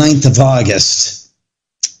on the 9th of August.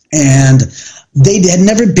 And they had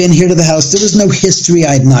never been here to the house. There was no history.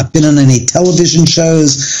 I had not been on any television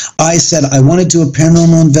shows. I said, I want to do a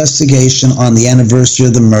paranormal investigation on the anniversary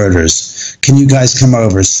of the murders. Can you guys come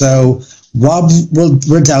over? So Rob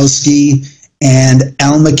Radowski and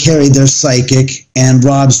Alma Carey, their psychic, and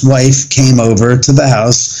Rob's wife came over to the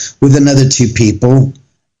house with another 2 people.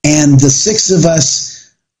 And the 6 of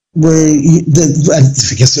us were,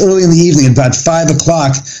 I guess early in the evening, about 5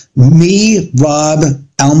 o'clock, me, Rob,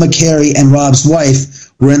 Alma Carey, and Rob's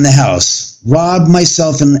wife were in the house. Rob,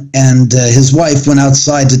 myself, and his wife went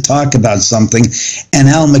outside to talk about something, and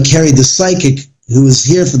Alma Carey, the psychic, who was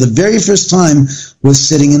here for the very first time, was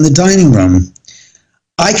sitting in the dining room.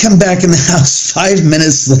 I come back in the house 5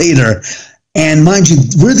 minutes later, and mind you,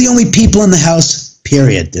 we're the only people in the house,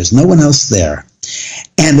 period. There's no one else there.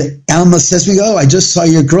 And Alma says, I just saw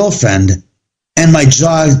your girlfriend. And my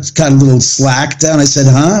jaw got a little slack down. I said,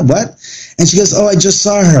 huh? What? And she goes, I just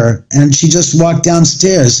saw her. And she just walked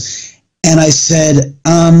downstairs. And I said,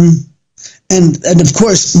 and of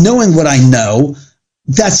course, knowing what I know,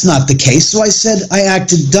 that's not the case. So I said, I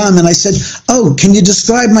acted dumb. And I said, can you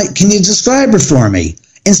describe her for me?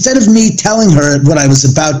 Instead of me telling her what I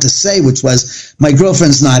was about to say, which was, my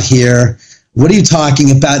girlfriend's not here. What are you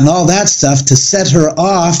talking about? And all that stuff to set her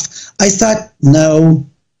off. I thought, no,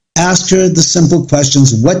 ask her the simple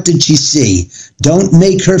questions. What did she see? Don't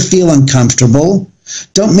make her feel uncomfortable.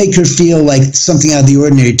 Don't make her feel like something out of the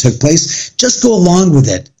ordinary took place. Just go along with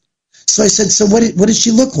it. So I said, so what did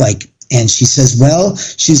she look like? And she says, well,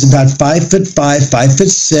 she's about 5'5",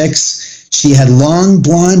 5'6". She had long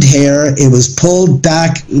blonde hair. It was pulled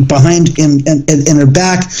back behind in her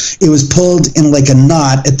back. It was pulled in like a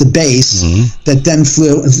knot at the base that then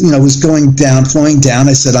was going down, flowing down.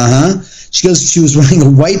 I said, She goes, she was wearing a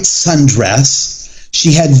white sundress.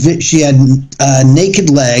 She had naked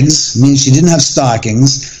legs, meaning she didn't have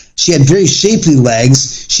stockings. She had very shapely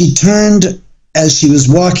legs. She turned as she was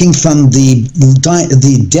walking from the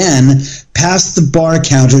den past the bar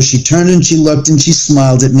counter. She turned and she looked and she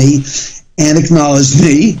smiled at me and acknowledged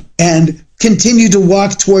me and continued to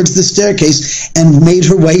walk towards the staircase and made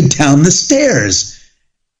her way down the stairs.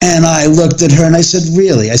 And I looked at her and I said,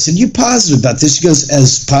 really? I said, you positive about this? She goes,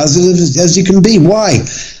 as positive as you can be. Why?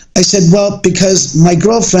 I said, well, because my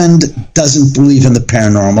girlfriend doesn't believe in the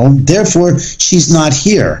paranormal, therefore she's not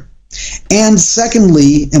here. And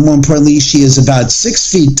secondly, and more importantly, she is about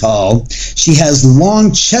 6 feet tall. She has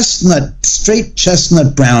long straight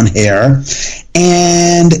chestnut brown hair,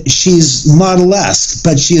 and she's model-esque,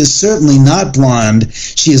 but she is certainly not blonde.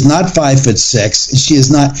 She is not 5'6". She is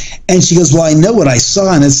not, and she goes, well, I know what I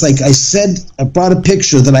saw. And it's like I said, I brought a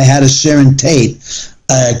picture that I had of Sharon Tate,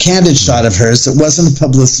 a candid shot of hers. It wasn't a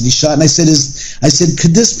publicity shot. And I said,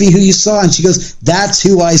 could this be who you saw? And she goes, that's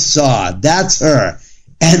who I saw. That's her.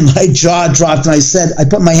 And my jaw dropped, and I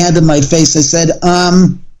put my hand in my face. I said,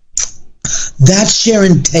 that's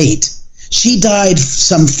Sharon Tate. She died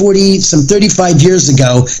some 35 years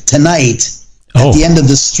ago tonight at the end of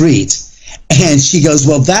the street. And she goes,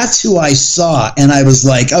 well, that's who I saw. And I was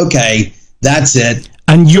like, okay, that's it.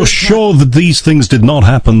 And you're sure that these things did not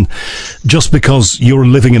happen just because you're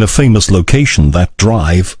living in a famous location, that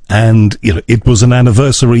drive, and it was an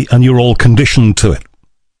anniversary and you're all conditioned to it?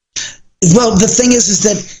 Well, the thing is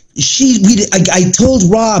that I told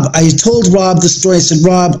Rob the story. I said,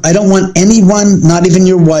 Rob, I don't want anyone, not even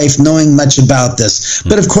your wife, knowing much about this.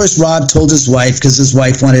 But of course, Rob told his wife because his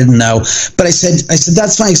wife wanted to know. But I said,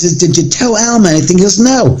 that's fine. He says, did you tell Alma anything? He goes,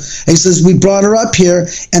 no. He says, we brought her up here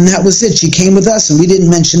and that was it. She came with us and we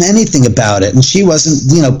didn't mention anything about it. And she wasn't,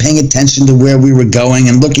 paying attention to where we were going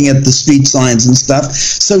and looking at the street signs and stuff.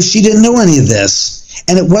 So she didn't know any of this.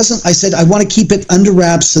 And it wasn't, I said, I want to keep it under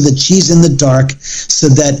wraps so that she's in the dark, so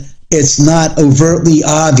that it's not overtly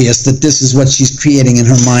obvious that this is what she's creating in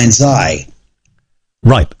her mind's eye.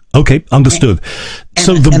 Right. Okay. Understood.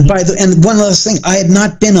 And one last thing, I had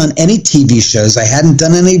not been on any TV shows. I hadn't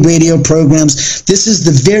done any radio programs. This is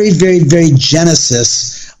the very, very, very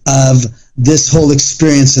genesis of this whole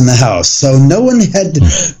experience in the house. So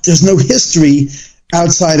there's no history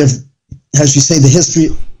outside of, as you say, the history,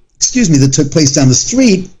 that took place down the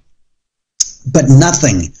street, but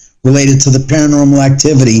nothing related to the paranormal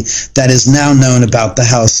activity that is now known about the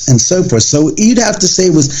house and so forth. So you'd have to say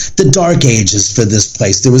it was the dark ages for this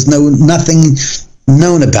place. There was nothing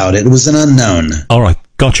known about it. It was an unknown. All right.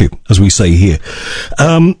 Got you, as we say here.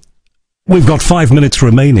 We've got 5 minutes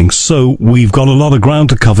remaining, so we've got a lot of ground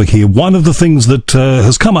to cover here. One of the things that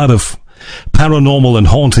has come out of paranormal and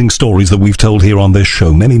haunting stories that we've told here on this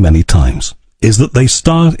show many, many times is that they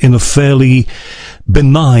start in a fairly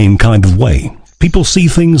benign kind of way. People see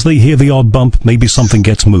things, they hear the odd bump, maybe something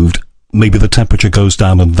gets moved, maybe the temperature goes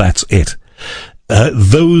down, and that's it.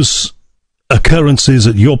 Those occurrences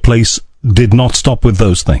at your place did not stop with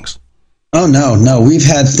those things. Oh, no. We've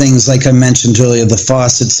had things, like I mentioned earlier, the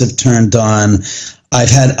faucets have turned on. I've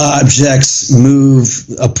had objects move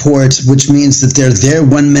a port, which means that they're there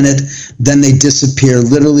 1 minute, then they disappear,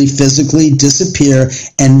 literally, physically disappear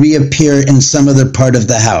and reappear in some other part of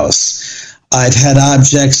the house. I've had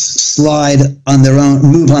objects slide on their own,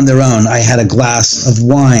 move on their own. I had a glass of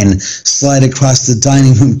wine slide across the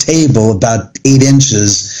dining room table about 8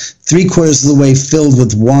 inches, 3/4 of the way filled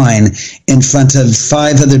with wine in front of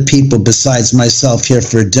 5 other people besides myself here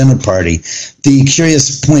for a dinner party. The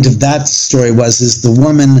curious point of that story is the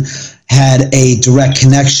woman had a direct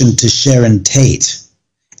connection to Sharon Tate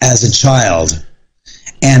as a child.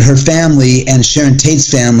 And her family and Sharon Tate's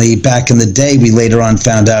family back in the day, we later on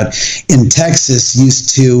found out, in Texas,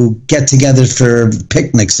 used to get together for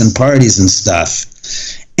picnics and parties and stuff.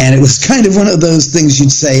 And it was kind of one of those things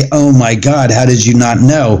you'd say, oh my God, how did you not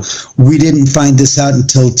know? We didn't find this out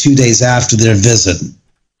until 2 days after their visit.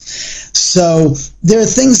 So there are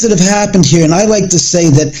things that have happened here, and I like to say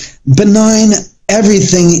that benign,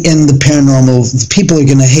 everything in the paranormal, people are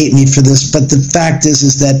going to hate me for this, but the fact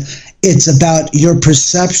is that it's about your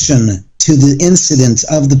perception to the incidents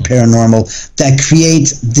of the paranormal that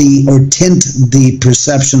create or tint the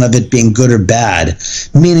perception of it being good or bad,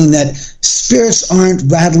 meaning that spirits aren't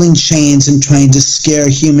rattling chains and trying to scare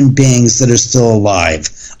human beings that are still alive.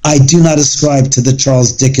 I do not ascribe to the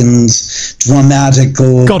Charles Dickens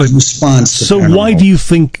dramatical response to paranormal. So why do you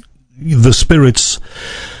think the spirits,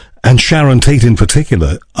 and Sharon Tate in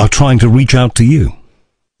particular, are trying to reach out to you?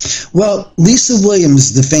 Well, Lisa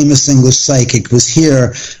Williams, the famous English psychic, was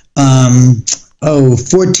here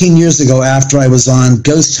 14 years ago after I was on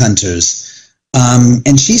Ghost Hunters.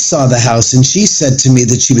 And she saw the house, and she said to me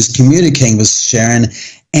that she was communicating with Sharon,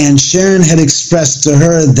 and Sharon had expressed to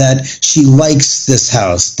her that she likes this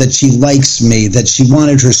house, that she likes me, that she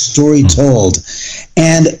wanted her story told.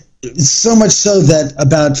 And so much so that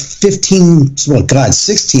about 16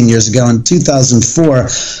 years ago in 2004,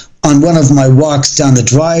 on one of my walks down the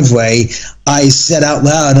driveway, I said out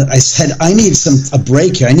loud, I said, I need a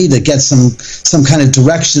break here. I need to get some kind of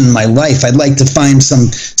direction in my life. I'd like to find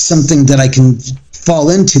something that I can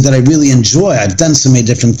fall into that I really enjoy. I've done so many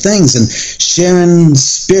different things. And Sharon's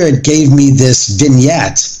spirit gave me this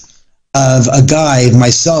vignette of a guy,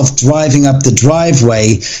 myself, driving up the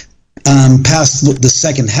driveway past the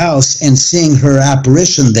second house and seeing her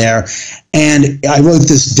apparition there. And I wrote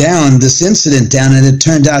this incident down, and it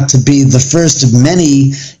turned out to be the first of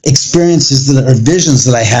many experiences or visions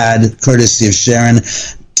that I had, courtesy of Sharon,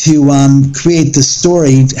 to create the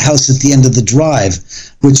story House at the End of the Drive,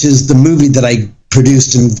 which is the movie that I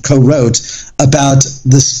produced and co-wrote about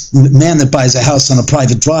this man that buys a house on a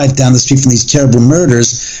private drive down the street from these terrible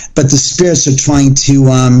murders, but the spirits are trying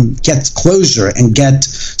to get closure and get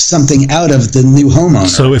something out of the new homeowner.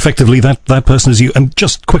 So effectively that person is you. And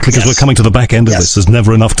just quickly, because we're coming to the back end of this, there's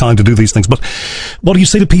never enough time to do these things, but what do you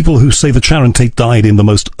say to people who say that Sharon Tate died in the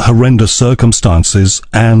most horrendous circumstances,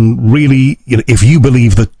 and really, if you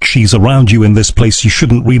believe that she's around you in this place, you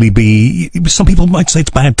shouldn't really be, some people might say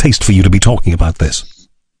it's bad taste for you to be talking about this?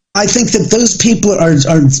 I think that those people are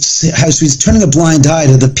how she's turning a blind eye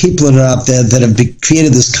to the people that are out there that have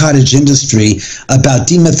created this cottage industry about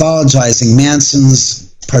demythologizing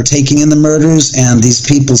Manson's partaking in the murders and these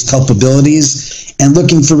people's culpabilities and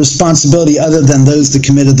looking for responsibility other than those that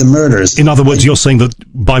committed the murders. In other words, you're saying that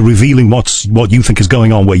by revealing what you think is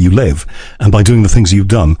going on where you live and by doing the things you've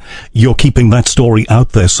done, you're keeping that story out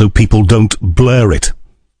there so people don't blur it.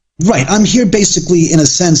 Right. I'm here basically, in a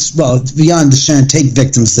sense, well, beyond the Sharon Tate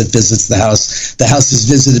victims that visits the house is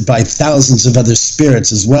visited by thousands of other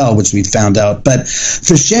spirits as well, which we found out. But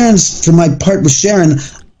for my part with Sharon,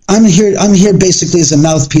 I'm here basically as a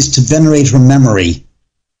mouthpiece to venerate her memory.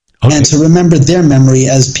 Okay. And to remember their memory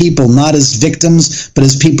as people, not as victims, but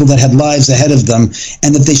as people that had lives ahead of them,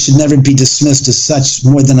 and that they should never be dismissed as such,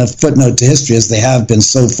 more than a footnote to history, as they have been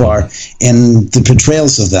so far in the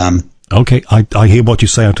portrayals of them. Okay, I hear what you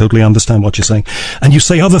say. I totally understand what you're saying. And you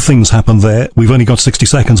say other things happen there. We've only got 60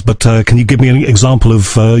 seconds, but can you give me an example of,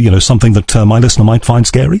 something that my listener might find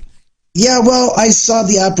scary? Yeah, well, I saw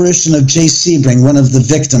the apparition of Jay Sebring, one of the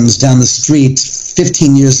victims down the street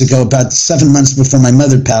 15 years ago, about 7 months before my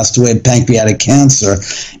mother passed away of pancreatic cancer.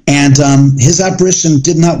 And his apparition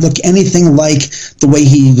did not look anything like the way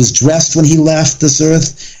he was dressed when he left this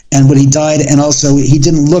earth and when he died. And also, he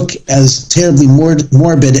didn't look as terribly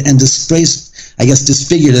morbid and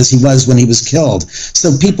disfigured as he was when he was killed.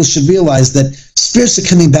 So people should realize that spirits are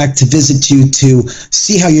coming back to visit you, to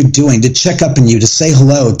see how you're doing, to check up on you, to say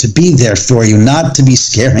hello, to be there for you, not to be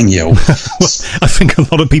scaring you. Well, I think a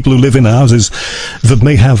lot of people who live in houses that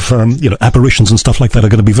may have apparitions and stuff like that are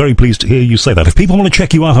going to be very pleased to hear you say that. If people want to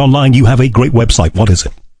check you out online, you have a great website. What is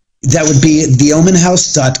it? That would be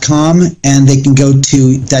theomanhouse.com, and they can go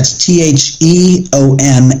to, that's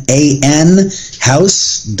TheOman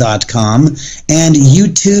house.com, and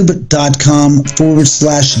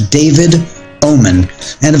youtube.com/David Omen.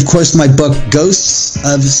 And of course, my book,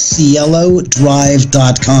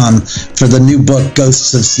 GhostsofCielloDrive.com, for the new book,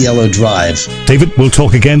 Ghosts of Cielo Drive. David, we'll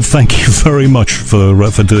talk again. Thank you very much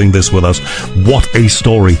for doing this with us. What a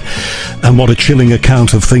story, and what a chilling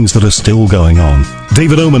account of things that are still going on.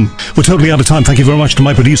 David Omen. We're totally out of time. Thank you very much to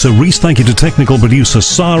my producer, Reese. Thank you to technical producer,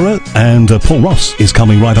 Sarah. And Paul Ross is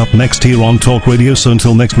coming right up next here on Talk Radio. So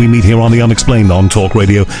until next we meet here on The Unexplained on Talk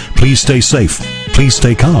Radio, please stay safe, please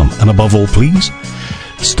stay calm, and above all, please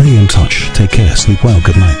stay in touch. Take care. Sleep well.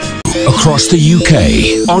 Good night. Across the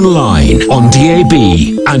UK, online, on DAB,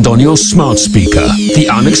 and on your smart speaker. The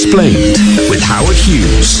Unexplained with Howard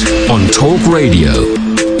Hughes on Talk Radio.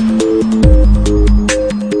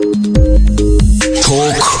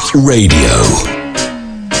 Talk Radio.